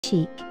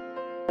Chic.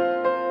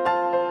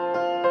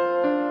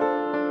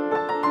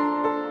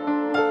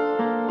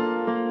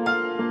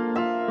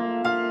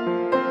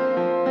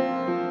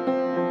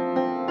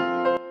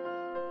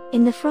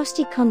 In the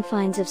frosty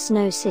confines of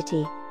Snow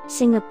City,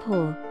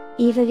 Singapore,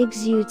 Eva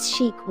exudes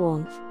chic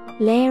warmth,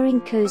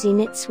 layering cozy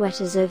knit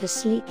sweaters over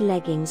sleek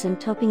leggings and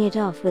topping it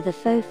off with a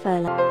faux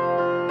fur.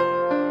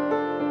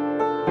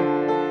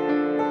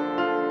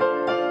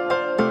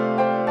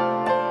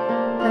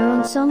 Her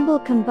ensemble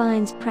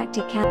combines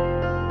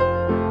practicality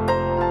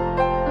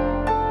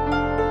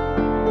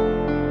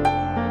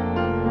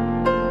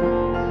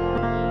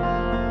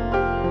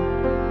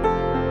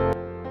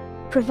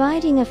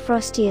providing a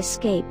frosty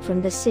escape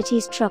from the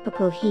city's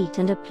tropical heat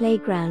and a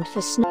playground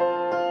for snow.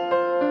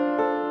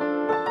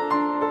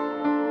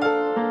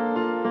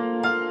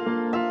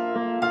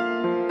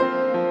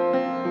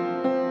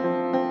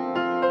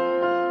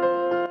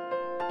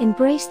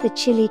 Embrace the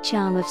chilly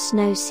charm of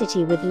Snow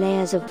City with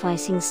layers of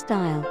icing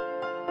style.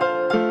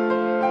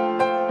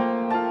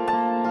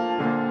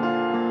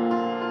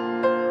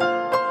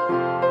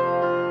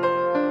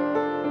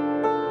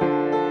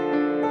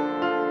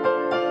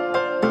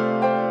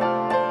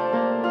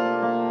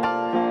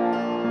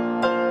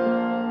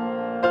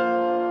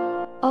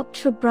 Opt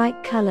for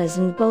bright colors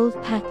and bold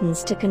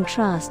patterns to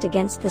contrast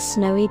against the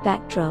snowy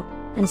backdrop,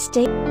 and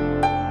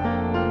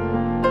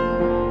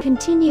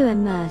continue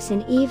immerse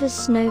in Eva's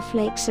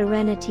Snowflake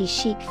Serenity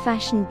chic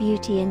fashion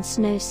beauty in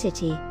Snow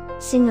City,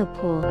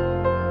 Singapore.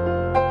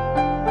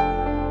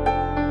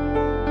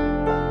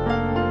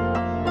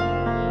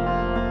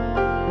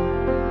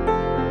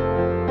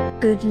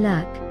 Good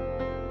luck.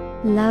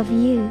 Love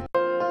you.